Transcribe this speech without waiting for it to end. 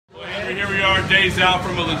days out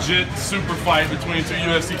from a legit super fight between two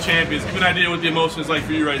UFC champions. Give me an idea what the emotion is like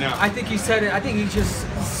for you right now. I think he said it. I think he just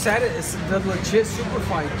said it. It's the legit super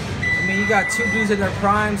fight. I mean, you got two dudes in their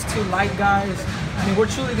primes, two light guys. I mean, we're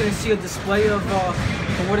truly going to see a display of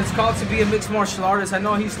what it's called to be a mixed martial artist. I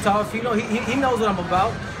know he's tough. You know, he knows what I'm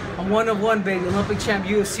about. I'm 1-of-1, baby, Olympic champ,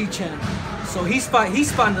 UFC champ. So he's fighting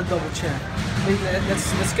the double champ.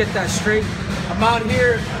 Let's get that straight. I'm out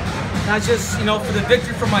here not just, you know, for the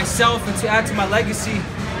victory for myself and to add to my legacy,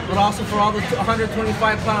 but also for all the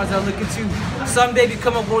 125 pounds that are looking to someday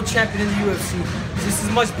become a world champion in the UFC. This is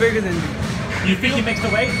much bigger than me. You think he makes the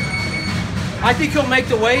weight? I think he'll make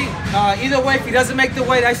the weight. Either way, if he doesn't make the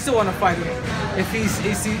weight, I still want to fight him. If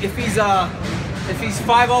he's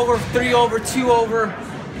 5 over, 3 over, 2 over,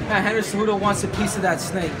 man, Henry Cejudo wants a piece of that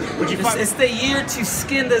snake. It's the year to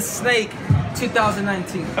skin the snake,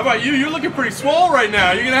 2019. How about you? You're looking pretty swole right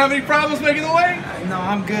now. You gonna have any problems making the weight? No,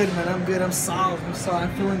 I'm good, man. I'm good. I'm solid.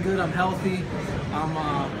 I'm feeling good. I'm healthy.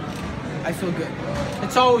 I feel good.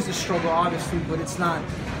 It's always a struggle, obviously, but it's not.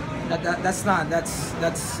 We're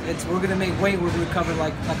gonna make weight. We're gonna recover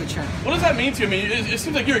like a champ. What does that mean to you? I mean, it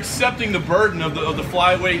seems like you're accepting the burden of the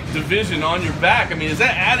flyweight division on your back. I mean, is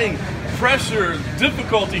that adding pressure,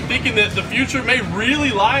 difficulty, thinking that the future may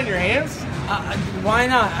really lie in your hands? Why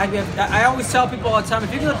not? I always tell people all the time,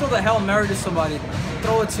 if you're gonna throw the Hail Mary to somebody,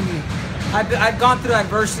 throw it to me. I've gone through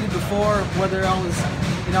adversity before, whether I was,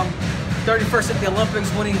 you know, 31st at the Olympics,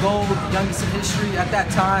 winning gold, youngest in history at that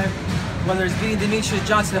time. Whether it's beating Demetrius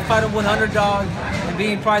Johnson, the fighter one underdog, and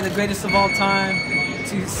being probably the greatest of all time,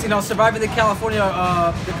 to, you know, surviving the California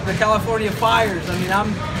fires. I mean,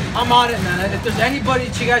 I'm on it, man. If there's anybody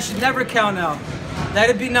that you guys should never count out,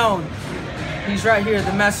 let it be known, he's right here,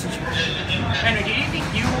 the messenger. Henry, do you think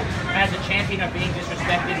you, as a champion, are being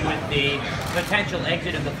disrespected with the potential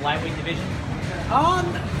exit of the flyweight division?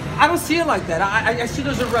 I don't see it like that. I see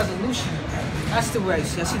there's a resolution. That's the way I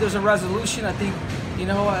see. I see there's a resolution. I think, you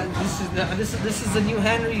know, this is the new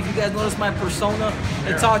Henry. If you guys notice my persona,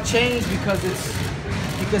 it's all changed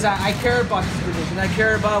because I care about this division. I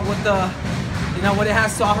care about what what it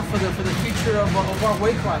has to offer for the future of our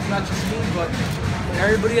weight class. Not just me, but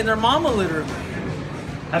everybody and their mama, literally.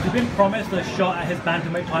 Have you been promised a shot at his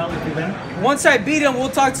bantamweight title if you win? Once I beat him, we'll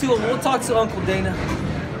talk to Uncle Dana,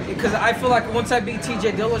 because I feel like once I beat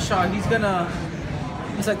TJ Dillashaw, he's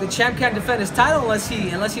like, the champ can't defend his title unless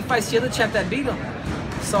he fights the other champ that beat him.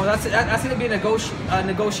 So that's going to be a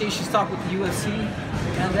negotiations talk with the UFC.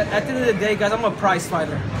 And at the end of the day, guys, I'm a prize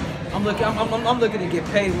fighter. I'm looking to get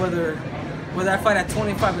paid whether I fight at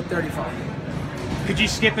 25 or 35. Could you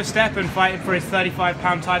skip a step and fight for his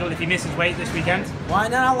 35-pound title if he misses weight this weekend? Why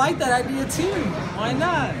not? I like that idea too. Why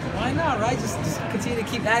not? Why not? Right? Just continue to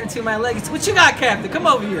keep adding to my legacy. What you got, Captain? Come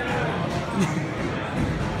over here.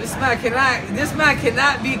 This man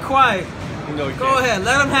cannot be quiet. No, go ahead,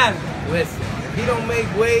 let him have it. Listen, if he don't make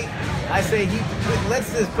weight, I say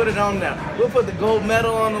let's just put it on now. We'll put the gold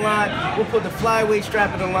medal on the line. We'll put the flyweight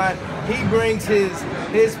strap on the line. He brings his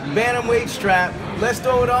bantamweight strap. Let's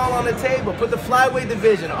throw it all on the table. Put the flyweight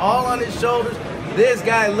division all on his shoulders. This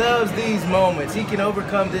guy loves these moments. He can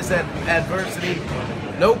overcome this adversity,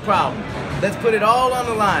 no problem. Let's put it all on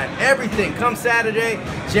the line. Everything. Come Saturday,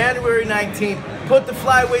 January 19th. Put the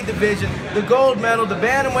flyweight division, the gold medal, the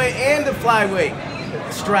bantamweight, and the flyweight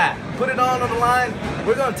strap. Put it all on the line.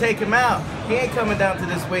 We're going to take him out. He ain't coming down to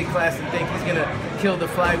this weight class and think he's going to kill the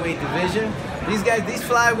flyweight division. These guys, these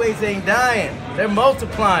flyweights ain't dying. They're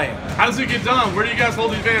multiplying. How does it get done? Where do you guys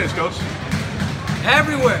hold the advantage, Coach?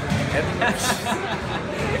 Everywhere.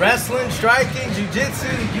 Wrestling, striking, jiu-jitsu,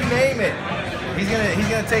 you name it. He's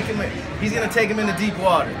gonna take him into deep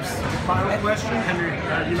waters. Final question, Henry.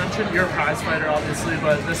 You mentioned you're a prize fighter, obviously,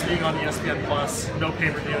 but this being on ESPN Plus, no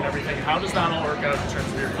pay-per-view and everything. How does that all work out in terms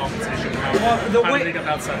of your compensation? How do they get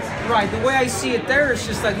that sense? Right. The way I see it, there, it's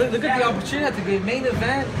just like look at the opportunity at the main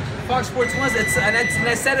event. Fox Sports 1. And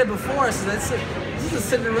I said it before. I said this is a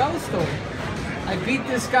Cinderella story. I beat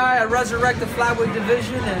this guy. I resurrect the flyweight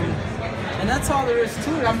division, and that's all there is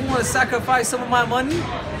to it. I'm willing to sacrifice some of my money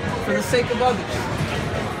for the sake of others.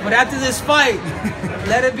 But after this fight,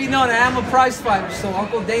 let it be known I am a prize fighter. So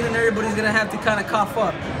Uncle Dana and everybody's gonna have to kind of cough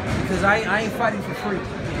up because I ain't fighting for free.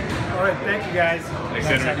 All right, thank you guys.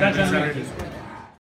 Thanks, Henry.